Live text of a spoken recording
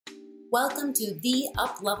Welcome to the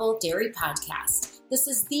Up-Level Dairy Podcast. This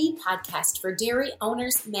is the podcast for dairy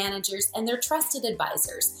owners, managers, and their trusted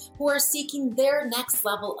advisors who are seeking their next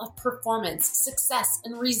level of performance, success,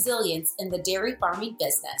 and resilience in the dairy farming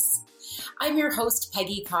business. I'm your host,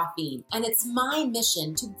 Peggy Coffeen, and it's my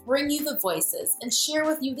mission to bring you the voices and share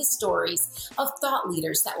with you the stories of thought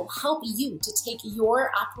leaders that will help you to take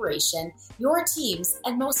your operation, your teams,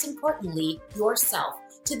 and most importantly, yourself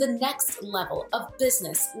to the next level of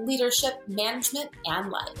business, leadership, management,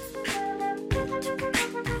 and life.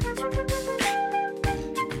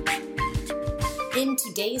 In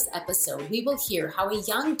today's episode, we will hear how a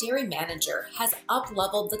young dairy manager has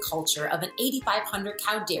up-leveled the culture of an 8,500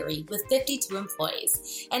 cow dairy with 52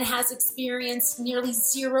 employees and has experienced nearly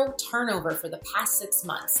zero turnover for the past 6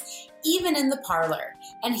 months, even in the parlor,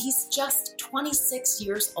 and he's just 26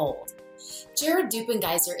 years old.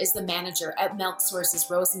 Dueppengiesser is the manager at Milk Source's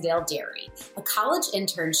Rosendale Dairy. A college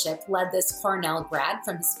internship led this Cornell grad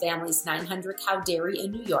from his family's 900 cow dairy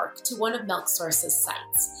in New York to one of Milk Source's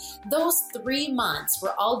sites. Those 3 months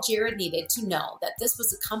were all Jared needed to know that this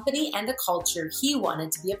was a company and a culture he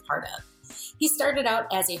wanted to be a part of. He started out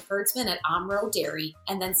as a herdsman at Omro Dairy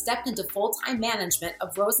and then stepped into full-time management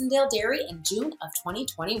of Rosendale Dairy in June of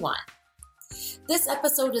 2021. This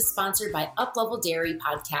episode is sponsored by Up-Level Dairy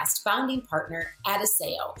Podcast founding partner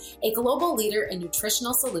Adiseo, a global leader in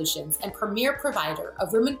nutritional solutions and premier provider of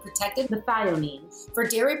rumen-protected methionine for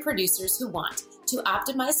dairy producers who want to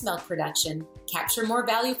optimize milk production, capture more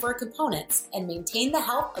value for components, and maintain the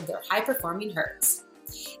health of their high-performing herds.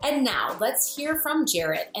 And now let's hear from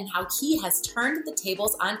Jared and how he has turned the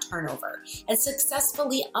tables on turnover and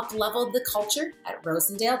successfully up-leveled the culture at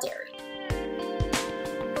Rosendale Dairy.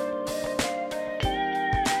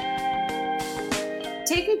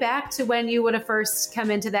 Take me back to when you would have first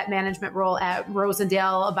come into that management role at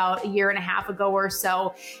Rosendale about a year and a half ago or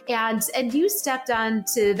so. And you stepped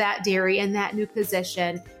onto that dairy in that new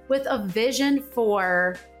position with a vision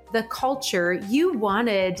for the culture you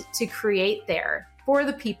wanted to create there for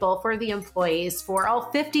the people, for the employees, for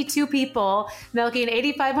all 52 people milking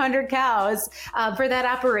 8,500 cows for that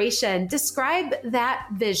operation. Describe that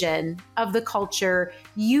vision of the culture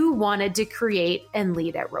you wanted to create and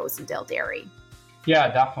lead at Rosendale Dairy.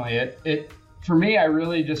 Yeah, definitely. It for me, I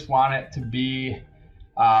really just want it to be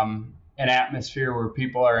an atmosphere where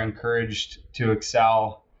people are encouraged to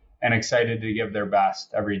excel and excited to give their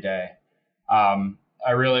best every day.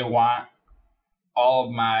 I really want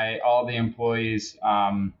all the employees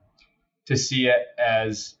to see it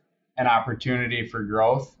as an opportunity for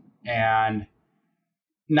growth, and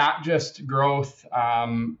not just growth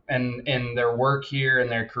in their work here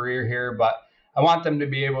and their career here, but I want them to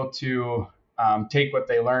be able to take what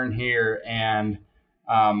they learn here and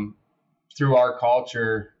through our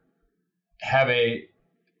culture have a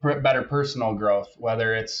better personal growth,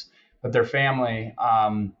 whether it's with their family,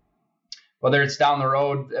 whether it's down the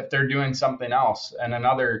road if they're doing something else and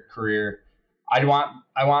another career. I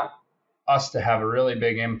want us to have a really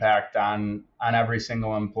big impact on every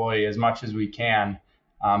single employee as much as we can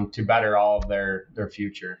to better all of their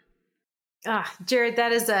future. Jared,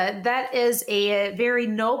 that is a very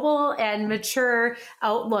noble and mature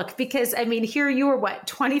outlook, because here you were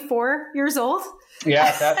 24 years old? Yeah,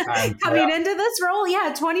 at that time. Coming into this role,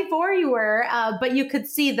 24 you were, but you could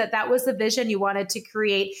see that was the vision you wanted to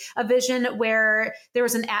create, a vision where there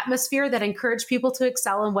was an atmosphere that encouraged people to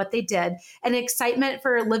excel in what they did, an excitement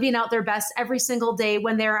for living out their best every single day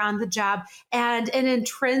when they're on the job, and an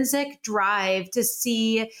intrinsic drive to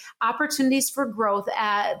see opportunities for growth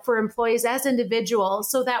for employees as individuals,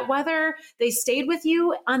 so that whether they stayed with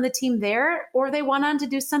you on the team there or they went on to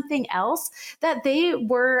do something else, that they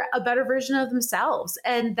were a better version of themselves.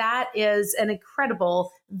 And that is an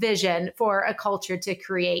incredible vision for a culture to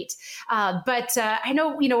create. But I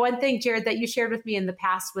know, one thing, Jared, that you shared with me in the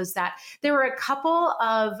past was that there were a couple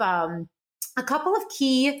of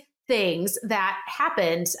key things that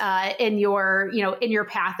happened in your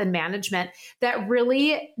path in management that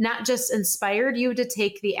really not just inspired you to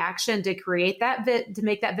take the action to create that to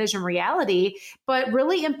make that vision reality, but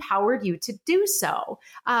really empowered you to do so.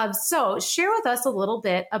 So share with us a little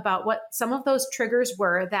bit about what some of those triggers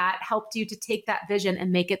were that helped you to take that vision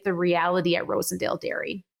and make it the reality at Rosendale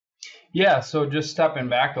Dairy. Yeah, so just stepping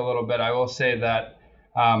back a little bit, I will say that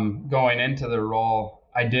going into the role,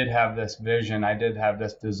 I did have this vision. I did have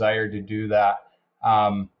this desire to do that.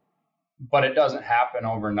 But it doesn't happen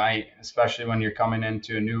overnight, especially when you're coming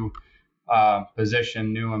into a new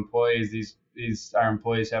position, new employees. Our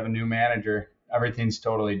employees have a new manager. Everything's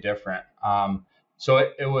totally different. So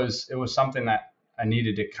it was something that I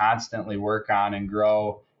needed to constantly work on and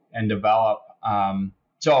grow and develop.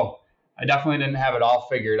 So I definitely didn't have it all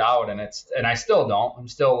figured out, and I still don't. I'm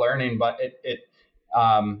still learning, but it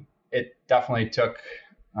definitely took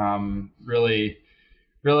really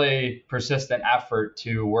really persistent effort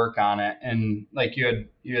to work on it. And like you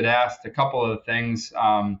had asked a couple of things.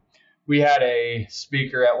 We had a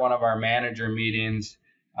speaker at one of our manager meetings.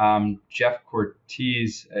 Jeff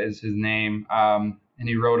Cortez is his name, and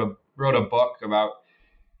he wrote a book about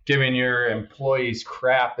giving your employees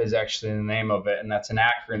crap is actually the name of it, and that's an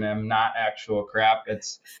acronym, not actual crap.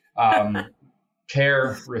 It's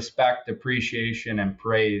care, respect, appreciation, and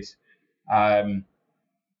praise. And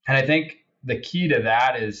I think the key to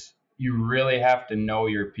that is you really have to know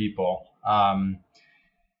your people.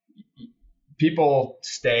 People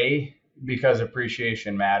stay because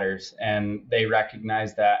appreciation matters, and they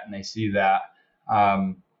recognize that and they see that.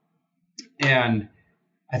 And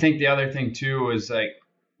I think the other thing too is like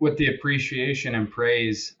with the appreciation and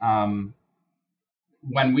praise,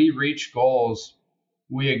 when we reach goals,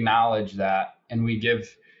 we acknowledge that and we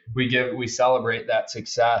celebrate that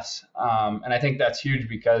success. And I think that's huge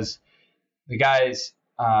because the guys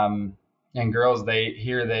and girls,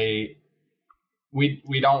 we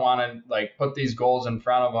don't want to like put these goals in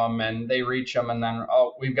front of them and they reach them and then,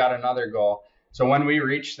 oh, we've got another goal. So when we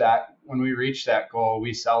reach that goal,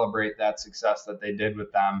 we celebrate that success that they did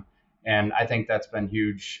with them. And I think that's been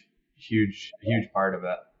huge part of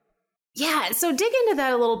it. Yeah. So dig into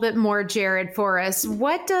that a little bit more, Jared, for us.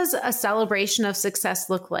 What does a celebration of success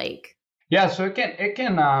look like? Yeah. So it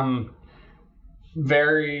can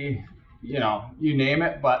vary, you name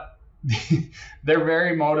it, but they're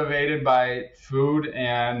very motivated by food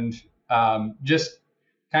and just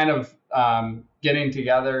kind of getting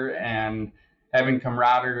together and having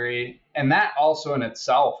camaraderie. And that also in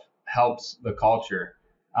itself helps the culture.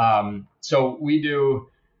 So we do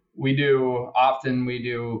cookouts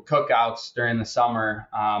during the summer.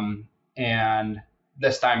 And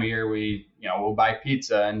this time of year, we'll buy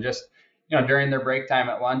pizza and just, during their break time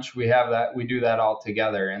at lunch, we do that all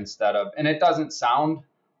together and it doesn't sound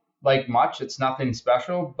like much, it's nothing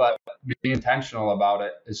special, but being intentional about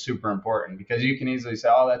it is super important because you can easily say,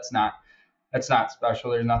 oh, that's not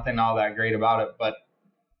special. There's nothing all that great about it, but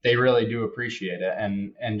they really do appreciate it.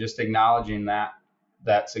 And just acknowledging that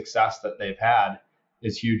success that they've had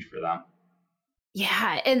is huge for them.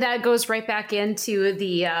 Yeah, and that goes right back into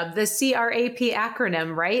the CRAP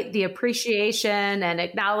acronym, right? The appreciation and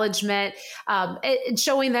acknowledgement, and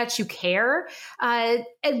showing that you care. And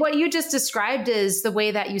what you just described is the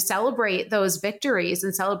way that you celebrate those victories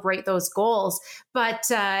and celebrate those goals. But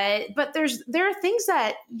there are things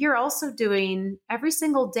that you're also doing every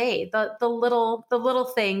single day. The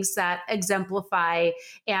little things that exemplify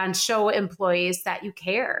and show employees that you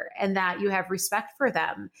care and that you have respect for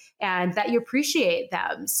them and that you appreciate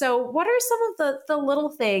them. So what are some of the little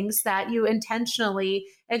things that you intentionally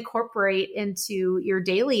incorporate into your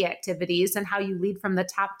daily activities and how you lead from the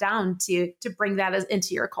top down to bring that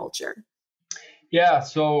into your culture? Yeah.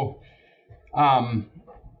 So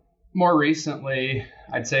more recently,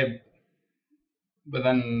 I'd say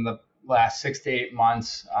within the last 6 to 8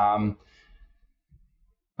 months,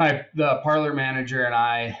 the parlor manager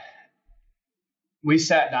and we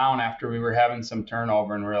sat down after we were having some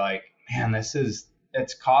turnover and we're like, man, it's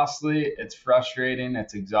costly, it's frustrating,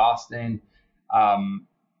 it's exhausting.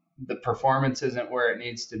 The performance isn't where it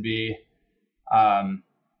needs to be. And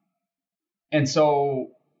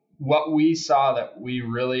so what we saw that we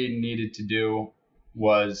really needed to do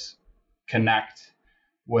was connect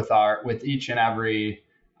with each and every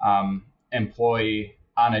employee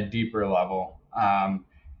on a deeper level.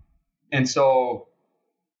 And so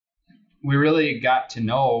we really got to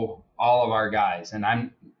know all of our guys. And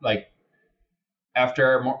I'm like,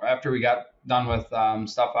 after we got done with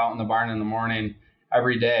stuff out in the barn in the morning,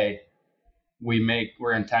 every day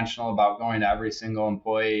we're intentional about going to every single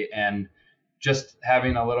employee and just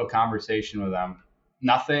having a little conversation with them.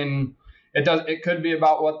 It could be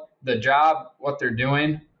about what they're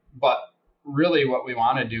doing, but really what we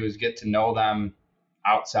want to do is get to know them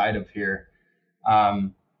outside of here.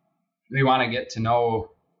 We want to get to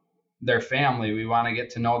know their family. We want to get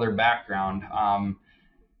to know their background.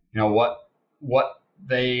 What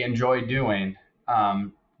they enjoy doing,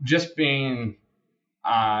 just being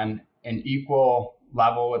on an equal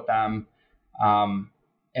level with them,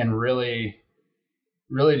 and really,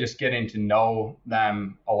 really just getting to know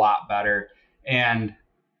them a lot better. And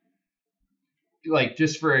like,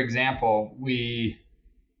 just for example, we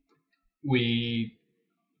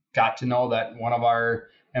got to know that one of our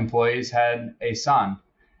employees had a son,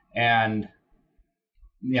 and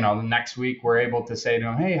the next week we're able to say to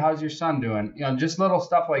him, hey, how's your son doing? Just little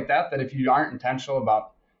stuff like that if you aren't intentional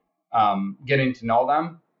getting to know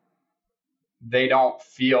them, they don't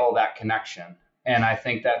feel that connection. And I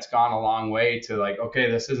think that's gone a long way to like, okay,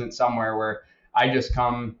 this isn't somewhere where I just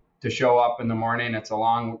come to show up in the morning. It's a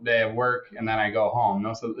long day of work and then I go home.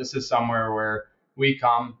 No, so this is somewhere where we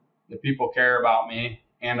come, the people care about me,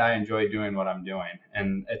 and I enjoy doing what I'm doing.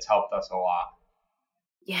 And it's helped us a lot.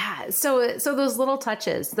 Yeah. So those little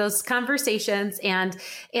touches, those conversations, and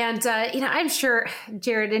I'm sure,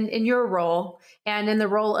 Jared, in your role and in the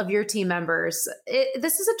role of your team members,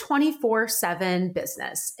 this is a 24/7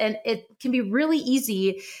 business, and it can be really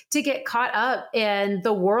easy to get caught up in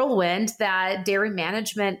the whirlwind that dairy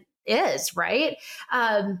management is, right?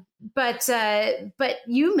 But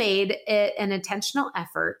you made it an intentional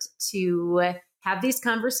effort to have these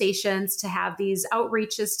conversations, to have these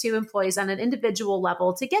outreaches to employees on an individual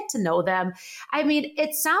level, to get to know them. I mean,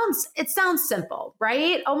 it sounds simple,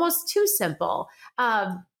 right? Almost too simple.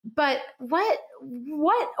 But what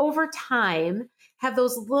over time have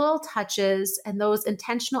those little touches and those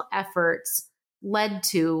intentional efforts led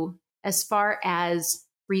to as far as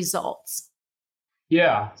results?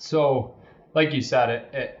 Yeah. So like you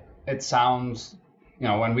said, it sounds,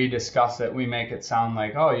 when we discuss it, we make it sound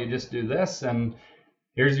like, oh, you just do this and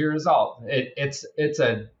here's your result. It's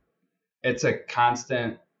a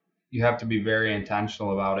constant, you have to be very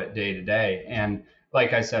intentional about it day to day. And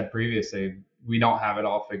like I said previously, we don't have it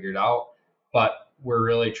all figured out, but we're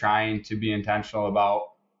really trying to be intentional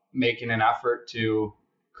about making an effort to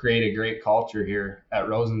create a great culture here at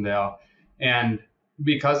Rosendale. And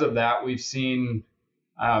because of that, we've seen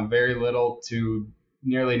very little to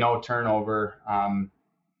nearly no turnover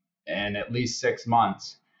in at least 6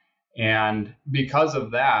 months. And because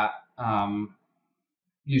of that,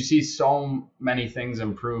 you see so many things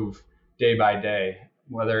improve day by day,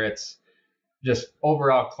 whether it's just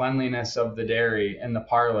overall cleanliness of the dairy and the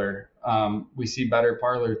parlor. We see better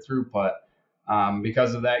parlor throughput.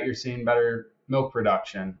 Because of that, you're seeing better milk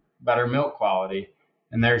production, better milk quality.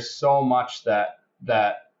 And there's so much that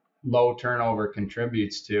low turnover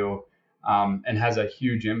contributes to and has a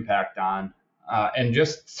huge impact on. And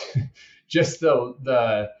just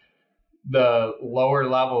the lower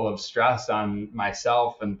level of stress on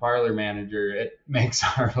myself and parlor manager, it makes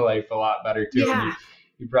our life a lot better too. Yeah.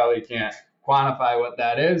 You probably can't quantify what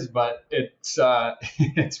that is, but it's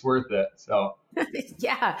it's worth it. So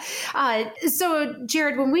yeah. So,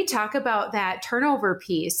 Jared, when we talk about that turnover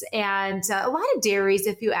piece, and a lot of dairies,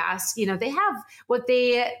 if you ask, they have what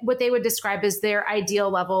they would describe as their ideal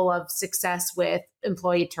level of success with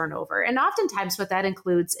employee turnover. And oftentimes what that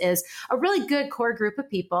includes is a really good core group of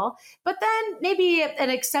people, but then maybe an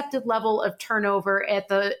accepted level of turnover at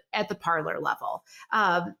the parlor level.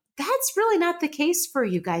 That's really not the case for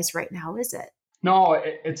you guys right now, is it? No,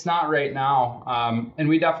 it's not right now. And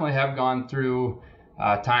we definitely have gone through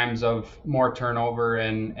times of more turnover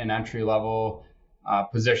in entry level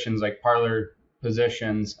positions, like parlor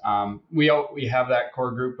positions. We have that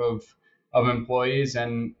core group of employees,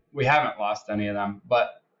 and we haven't lost any of them. But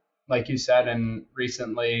like you said, and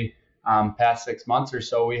recently, past 6 months or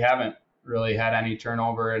so, we haven't really had any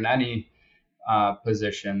turnover in any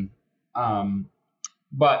position.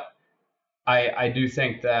 But I do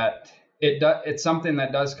think that it's something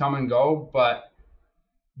that does come and go, but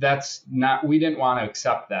we didn't want to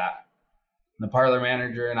accept that. The parlor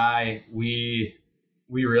manager and I, we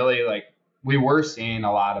really we were seeing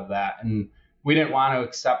a lot of that, and we didn't want to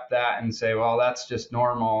accept that and say, well, that's just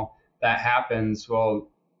normal. That happens.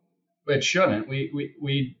 Well, it shouldn't.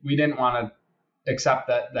 We didn't want to accept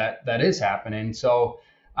that is happening. So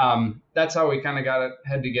that's how we kind of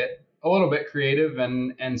had to get a little bit creative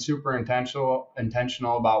and super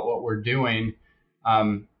intentional about what we're doing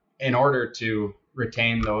in order to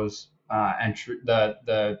retain those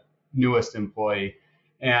the newest employee.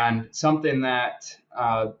 And something that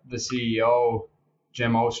the CEO,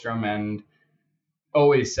 Jim Ostrom, and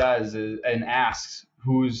always says and asks,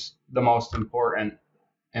 who's the most important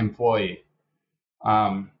employee?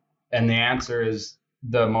 And the answer is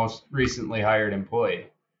the most recently hired employee,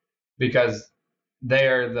 because they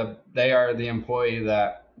are the employee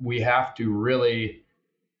that we have to really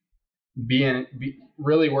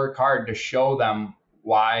really work hard to show them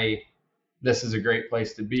why this is a great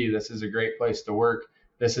place to be. This is a great place to work.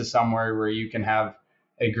 This is somewhere where you can have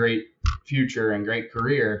a great future and great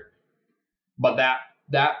career. But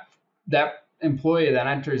that employee that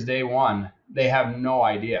enters day one, they have no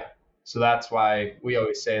idea. So that's why we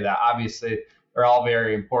always say that. Obviously, they're all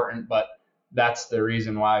very important, but that's the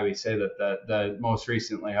reason why we say that the most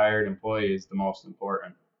recently hired employee is the most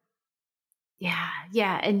important. Yeah,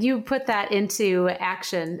 yeah. And you put that into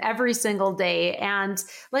action every single day. And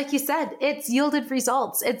like you said, it's yielded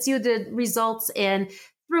results. It's yielded results in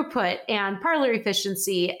throughput and parlor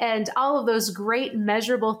efficiency and all of those great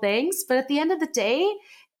measurable things. But at the end of the day,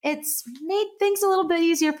 it's made things a little bit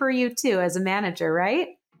easier for you too as a manager, right?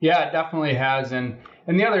 Yeah, it definitely has. And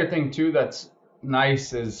the other thing too that's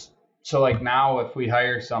nice is, so like now if we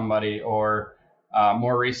hire somebody or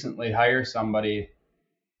more recently hire somebody,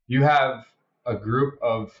 you have a group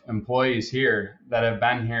of employees here that have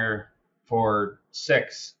been here for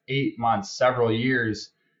 6, 8 months, several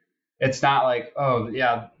years. It's not like, oh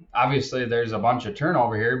yeah, obviously there's a bunch of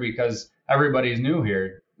turnover here because everybody's new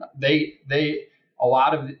here. They a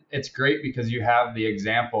lot of it's great because you have the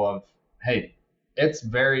example of, hey, it's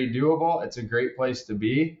very doable. It's a great place to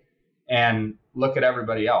be, and look at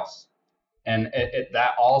everybody else. And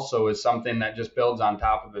that also is something that just builds on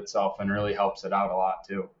top of itself and really helps it out a lot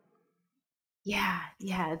too. Yeah,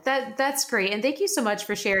 yeah, that's great. And thank you so much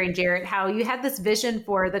for sharing, Jarrett, how you had this vision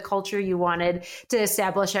for the culture you wanted to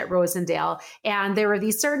establish at Rosendale. And there were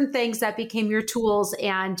these certain things that became your tools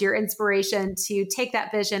and your inspiration to take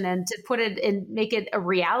that vision and to put it and make it a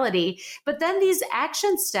reality. But then these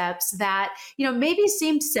action steps that, maybe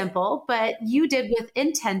seemed simple, but you did with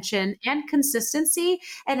intention and consistency,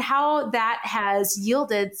 and how that has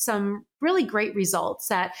yielded some really great results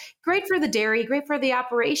that great for the dairy, great for the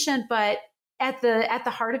operation, but at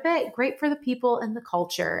the heart of it, great for the people and the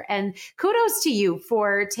culture. And kudos to you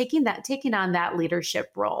for taking on that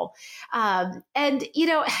leadership role.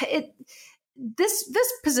 This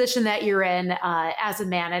position that you're in as a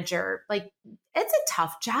manager, like, it's a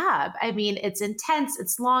tough job. I mean, it's intense.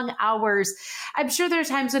 It's long hours. I'm sure there are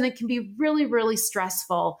times when it can be really, really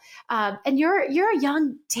stressful. And you're a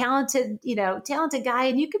young, talented guy,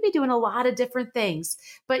 and you could be doing a lot of different things.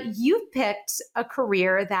 But you've picked a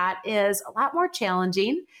career that is a lot more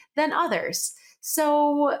challenging than others.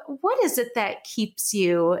 So, what is it that keeps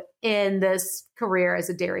you in this career as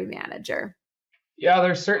a dairy manager? Yeah,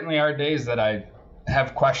 there certainly are days that I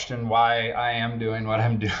have questioned why I am doing what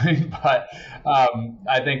I'm doing, but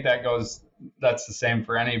I think that's the same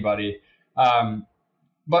for anybody.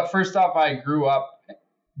 But first off, I grew up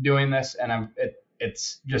doing this, and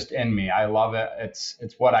it's just in me. I love it. It's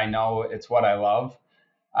what I know. It's what I love.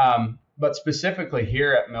 But specifically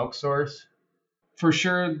here at Milk Source, for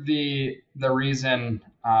sure, the reason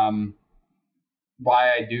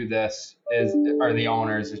why I do this are the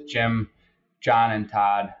owners, it's Jim, John, and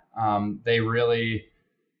Todd. They really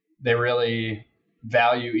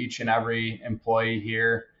value each and every employee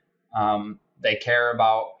here. They care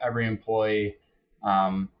about every employee.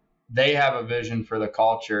 They have a vision for the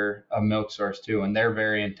culture of Milk Source too, and they're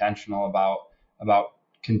very intentional about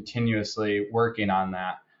continuously working on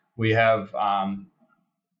that. We have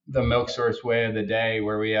the Milk Source way of the day,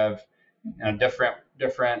 where we have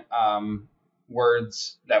different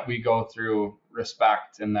words that we go through: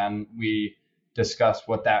 respect, and then we discuss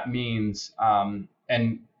what that means.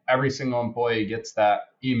 And every single employee gets that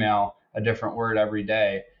email, a different word every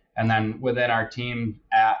day. And then within our team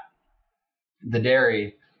at the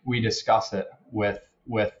dairy, we discuss it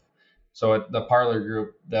so the parlor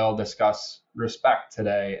group, they'll discuss respect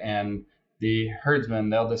today, and the herdsmen,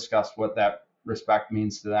 they'll discuss what that respect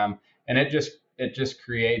means to them. And it just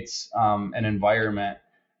creates an environment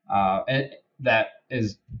that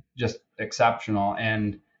is just exceptional.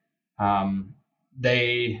 And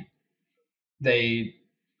they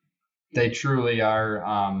truly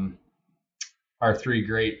are three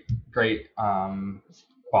great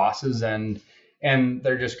bosses, and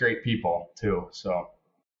they're just great people too. So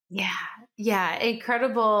yeah,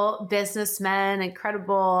 incredible businessmen,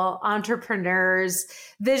 incredible entrepreneurs,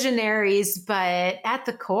 visionaries, but at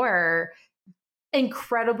the core,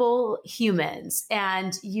 incredible humans.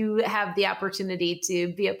 And you have the opportunity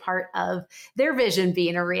to be a part of their vision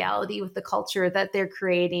being a reality with the culture that they're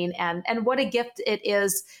creating. And what a gift it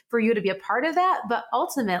is for you to be a part of that. But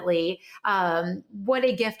ultimately, what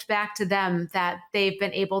a gift back to them that they've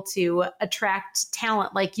been able to attract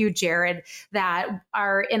talent like you, Jared, that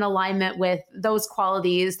are in alignment with those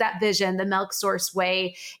qualities, that vision, the Milk Source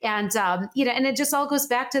way. And, and it just all goes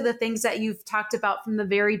back to the things that you've talked about from the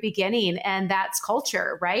very beginning. And that's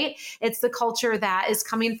culture, right? It's the culture that is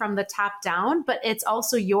coming from the top down, but it's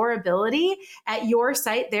also your ability at your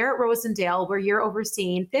site there at Rosendale, where you're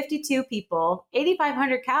overseeing 52 people,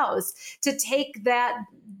 8,500 cows, to take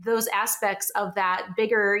those aspects of that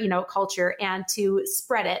bigger, culture and to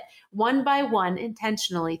spread it one by one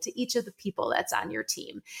intentionally to each of the people that's on your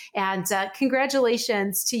team. And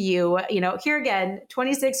congratulations to you, here again,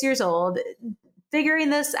 26 years old, figuring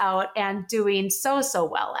this out and doing so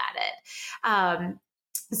well at it.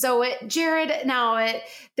 Jared, now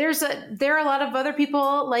there are a lot of other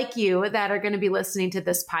people like you that are going to be listening to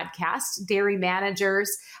this podcast, dairy managers,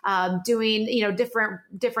 doing,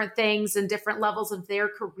 different things and different levels of their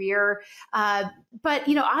career. But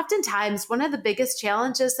oftentimes one of the biggest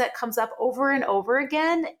challenges that comes up over and over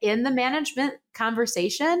again in the management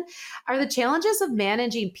conversation are the challenges of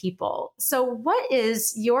managing people. So what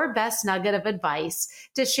is your best nugget of advice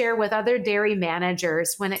to share with other dairy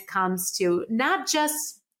managers when it comes to not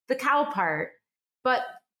just the cow part, but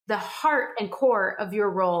the heart and core of your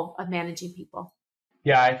role of managing people?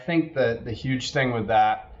 Yeah, I think that the huge thing with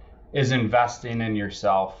that is investing in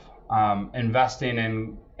yourself, investing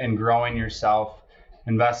in growing yourself,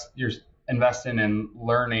 investing in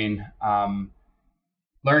learning,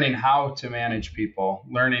 learning how to manage people,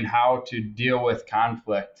 learning how to deal with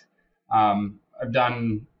conflict. I've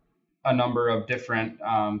done a number of different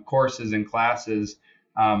courses and classes,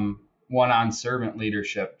 one on servant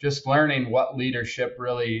leadership, just learning what leadership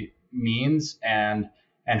really means and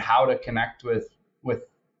how to connect with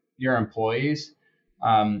your employees.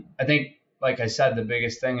 I think, like I said, the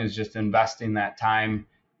biggest thing is just investing that time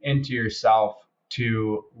into yourself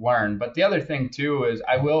to learn. But the other thing too is,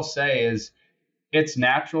 I will say, is it's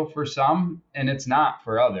natural for some and it's not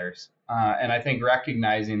for others. And I think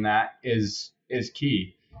recognizing that is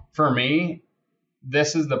key. For me,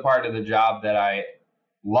 this is the part of the job that I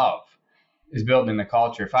love, is building the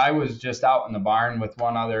culture. If I was just out in the barn with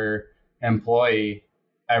one other employee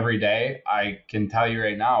every day, I can tell you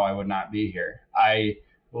right now, I would not be here. I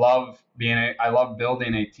love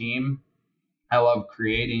building a team. I love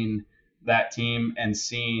creating that team and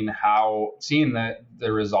seeing the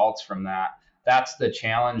results from that. That's the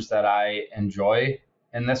challenge that I enjoy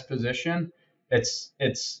in this position.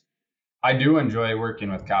 I do enjoy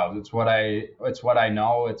working with cows. It's what I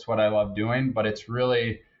know. It's what I love doing, but it's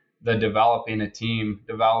really the developing a team,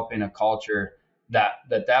 developing a culture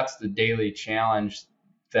that's the daily challenge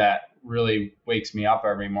that really wakes me up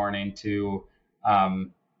every morning to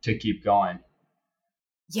keep going.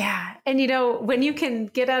 Yeah. And when you can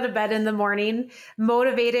get out of bed in the morning,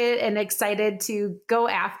 motivated and excited to go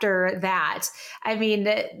after that, I mean,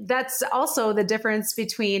 that's also the difference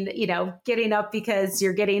between, getting up because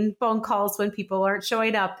you're getting phone calls when people aren't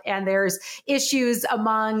showing up and there's issues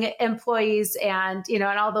among employees and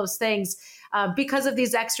all those things, because of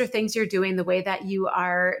these extra things you're doing, the way that you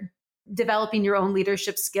are developing your own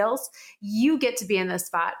leadership skills. You get to be in the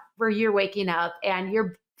spot where you're waking up and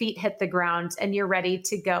your feet hit the ground and you're ready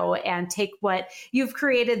to go and take what you've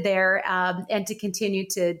created there, and to continue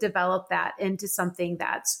to develop that into something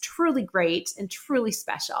that's truly great and truly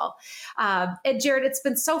special. And Jared, it's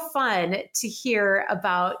been so fun to hear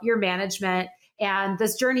about your management and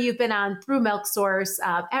this journey you've been on through Milk Source,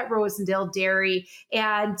 at Rosendale Dairy.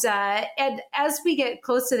 And as we get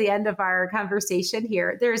close to the end of our conversation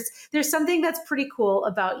here, there's something that's pretty cool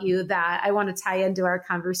about you that I want to tie into our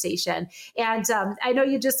conversation. And I know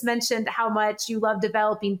you just mentioned how much you love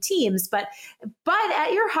developing teams, but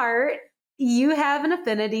at your heart, you have an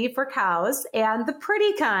affinity for cows and the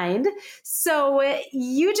pretty kind. So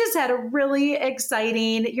you just had a really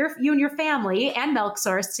exciting, you and your family and Milk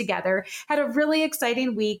Source together had a really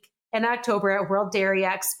exciting week in October at World Dairy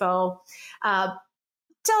Expo. Tell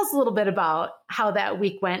us a little bit about how that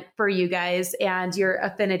week went for you guys and your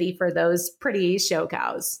affinity for those pretty show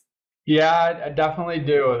cows. Yeah, I definitely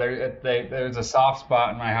do. There's a soft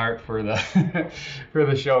spot in my heart for the for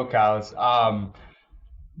the show cows.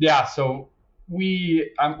 Yeah, so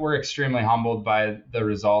we're extremely humbled by the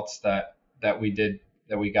results that we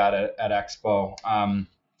got at Expo.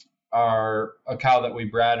 A cow that we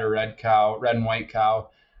bred, a red and white cow,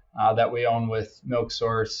 that we own with Milk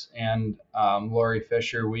Source and Lori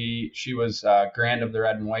Fisher. She was Grand of the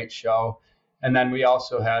Red and White show, and then we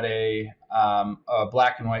also had a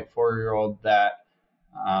black and white 4-year-old that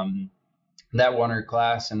won her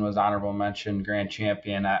class and was honorable mention grand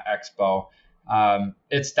champion at Expo.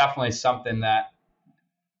 It's definitely something that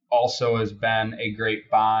also has been a great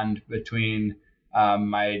bond between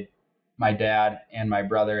my dad and my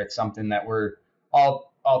brother. It's something that we're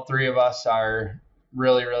all three of us are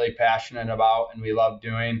really, really passionate about and we love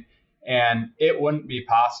doing. And it wouldn't be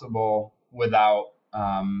possible without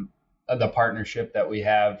the partnership that we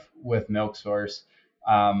have with Milk Source.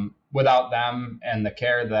 Without them and the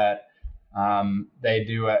care that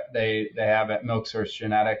they have at Milk Source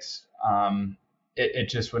Genetics, it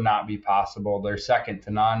just would not be possible. They're second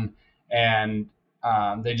to none, and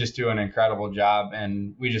they just do an incredible job.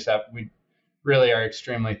 And we really are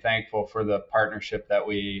extremely thankful for the partnership that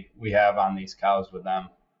we have on these cows with them.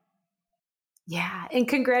 Yeah. And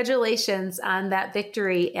congratulations on that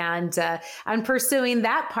victory and on pursuing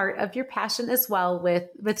that part of your passion as well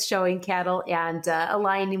with showing cattle and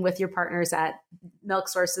aligning with your partners at Milk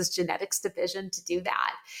Sources Genetics Division to do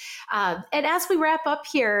that. And as we wrap up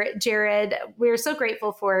here, Jared, we're so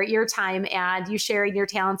grateful for your time and you sharing your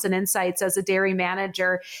talents and insights as a dairy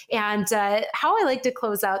manager. And how I like to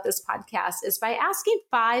close out this podcast is by asking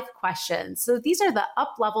 5 questions. So these are the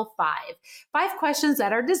up level 5 questions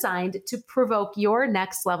that are designed to provoke your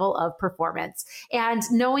next level of performance. And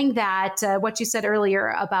knowing that what you said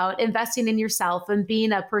earlier about investing in yourself and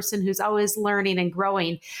being a person who's always learning and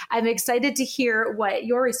growing, I'm excited to hear what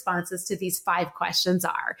your responses to these 5 questions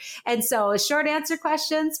are. And so short answer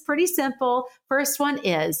questions, pretty simple. First one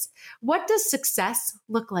is, what does success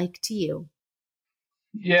look like to you?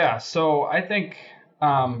 Yeah. So I think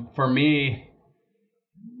for me,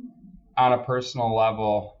 on a personal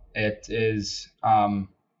level, it is a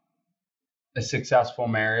successful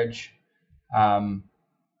marriage,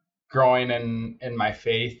 growing in my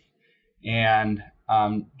faith, and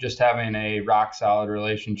just having a rock solid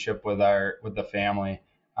relationship with the family.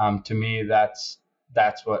 To me, that's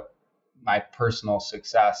what my personal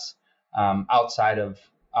success outside of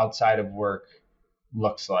work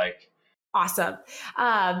looks like. Awesome.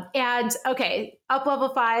 And okay, up level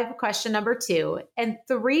 5, question number 2, and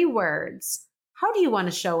 3 words. How do you want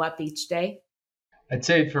to show up each day? I'd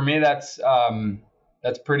say for me, that's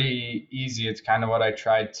pretty easy. It's kind of what I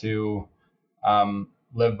try to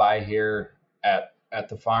live by here at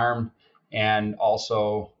the farm, and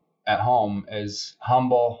also at home, is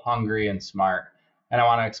humble, hungry, and smart. And I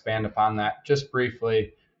want to expand upon that just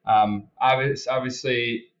briefly.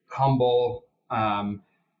 Obviously humble,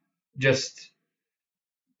 just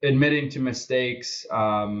admitting to mistakes,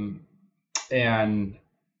 and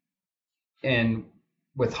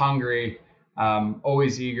with hungry,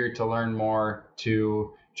 always eager to learn more,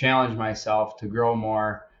 to challenge myself, to grow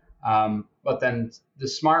more. But then the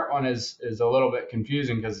smart one is a little bit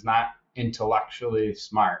confusing because it's not intellectually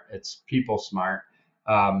smart; it's people smart.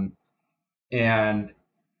 And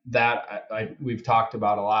that we've talked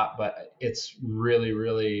about a lot, but it's really,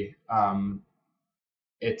 really,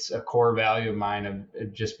 it's a core value of mine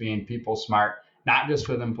of just being people smart, not just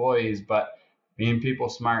with employees, but being people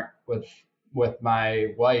smart with my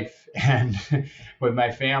wife and with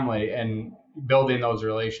my family, and building those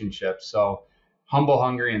relationships. So humble,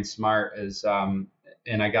 hungry, and smart is, and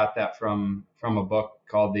I got that from a book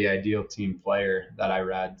called The Ideal Team Player that I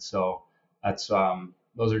read. So that's,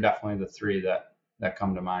 those are definitely the 3 that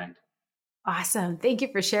come to mind. Awesome. Thank you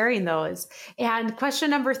for sharing those. And question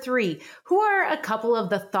number 3, who are a couple of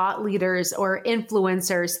the thought leaders or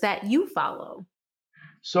influencers that you follow?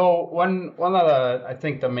 So one of the, I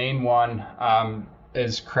think the main one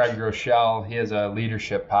is Craig Rochelle. He has a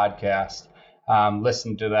leadership podcast.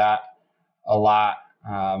 Listen to that a lot.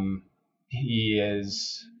 He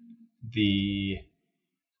is I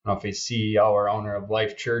don't know if he's CEO or owner of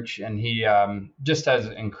Life Church, and he just has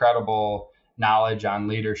incredible knowledge on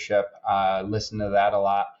leadership. Listen to that a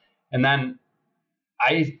lot. And then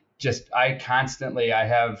I constantly, I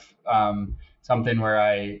have something where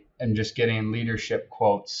I am just getting leadership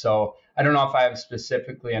quotes. So I don't know if I have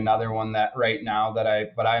specifically another one that right now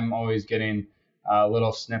but I'm always getting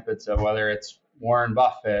little snippets of, whether it's Warren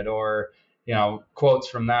Buffett or, quotes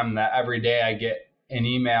from them, that every day I get an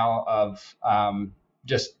email of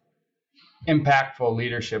just impactful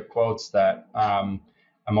leadership quotes that I'm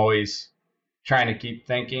always trying to keep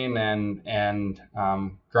thinking and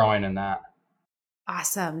growing in that.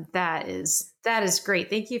 Awesome. That is great.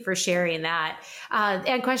 Thank you for sharing that.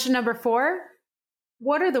 And question number 4,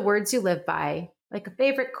 what are the words you live by? Like a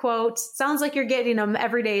favorite quote? Sounds like you're getting them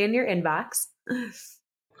every day in your inbox.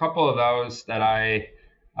 A couple of those that I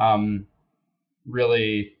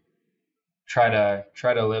really try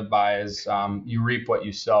to live by is, you reap what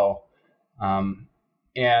you sow.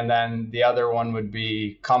 And then the other one would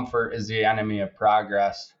be, comfort is the enemy of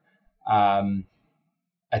progress.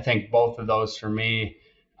 I think both of those for me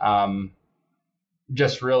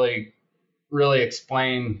just really, really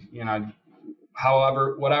explain,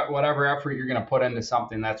 whatever effort you're going to put into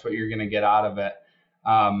something, that's what you're going to get out of it.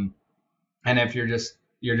 And if you're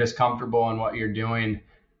just comfortable in what you're doing,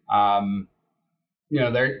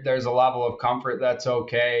 there's a level of comfort that's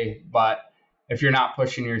okay. But if you're not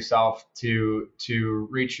pushing yourself to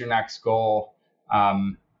reach your next goal,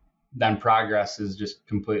 then progress is just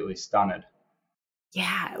completely stunted.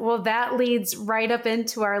 Yeah, well, that leads right up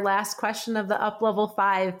into our last question of the up level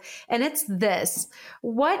 5. And it's this: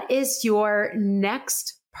 what is your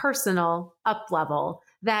next personal up level,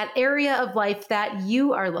 that area of life that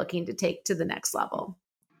you are looking to take to the next level?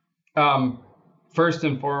 first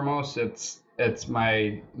and foremost, it's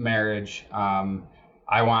my marriage.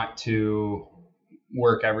 I want to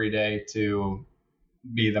work every day to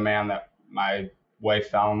be the man that my wife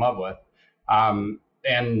fell in love with.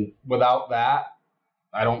 And without that,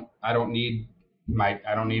 I don't need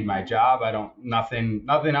my job.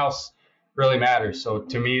 Nothing else really matters. So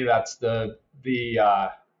to me, that's the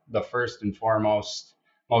first and foremost,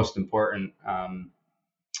 most important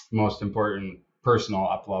personal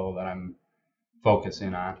up level that I'm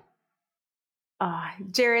focusing on.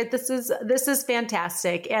 Jared, this is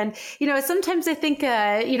fantastic. And, sometimes I think,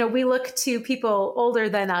 we look to people older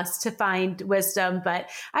than us to find wisdom, but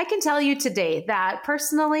I can tell you today that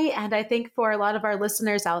personally, and I think for a lot of our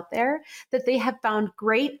listeners out there, that they have found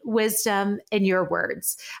great wisdom in your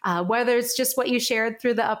words, whether it's just what you shared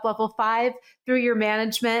through the Up Level 5, through your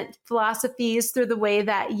management philosophies, through the way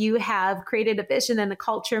that you have created a vision and a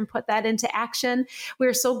culture and put that into action.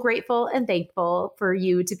 We're so grateful and thankful for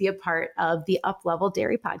you to be a part of the Up Level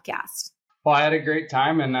Dairy podcast. Well, I had a great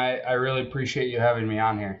time, and I really appreciate you having me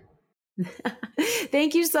on here.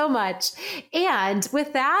 Thank you so much. And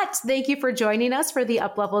with that, thank you for joining us for the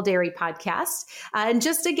Up Level Dairy podcast. And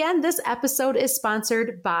just again, this episode is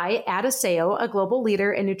sponsored by Adiseo, a global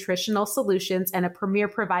leader in nutritional solutions and a premier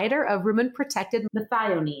provider of rumen-protected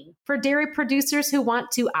methionine for dairy producers who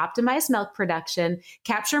want to optimize milk production,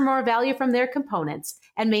 capture more value from their components,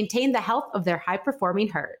 and maintain the health of their high-performing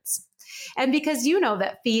herds. And because you know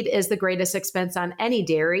that feed is the greatest expense on any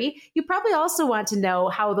dairy, you probably also want to know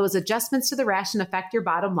how those adjustments to the ration affect your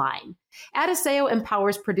bottom line. Adiseo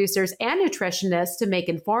empowers producers and nutritionists to make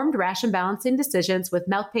informed ration balancing decisions with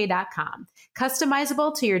MilkPay.com.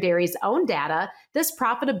 Customizable to your dairy's own data, this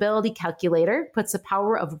profitability calculator puts the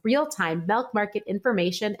power of real-time milk market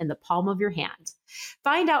information in the palm of your hand.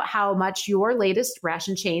 Find out how much your latest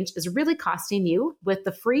ration change is really costing you with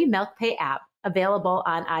the free MilkPay app, available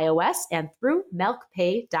on iOS and through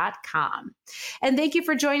milkpay.com. And thank you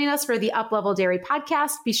for joining us for the Up Level Dairy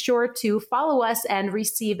podcast. Be sure to follow us and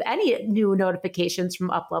receive any new notifications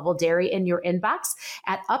from Up Level Dairy in your inbox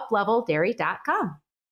at upleveldairy.com.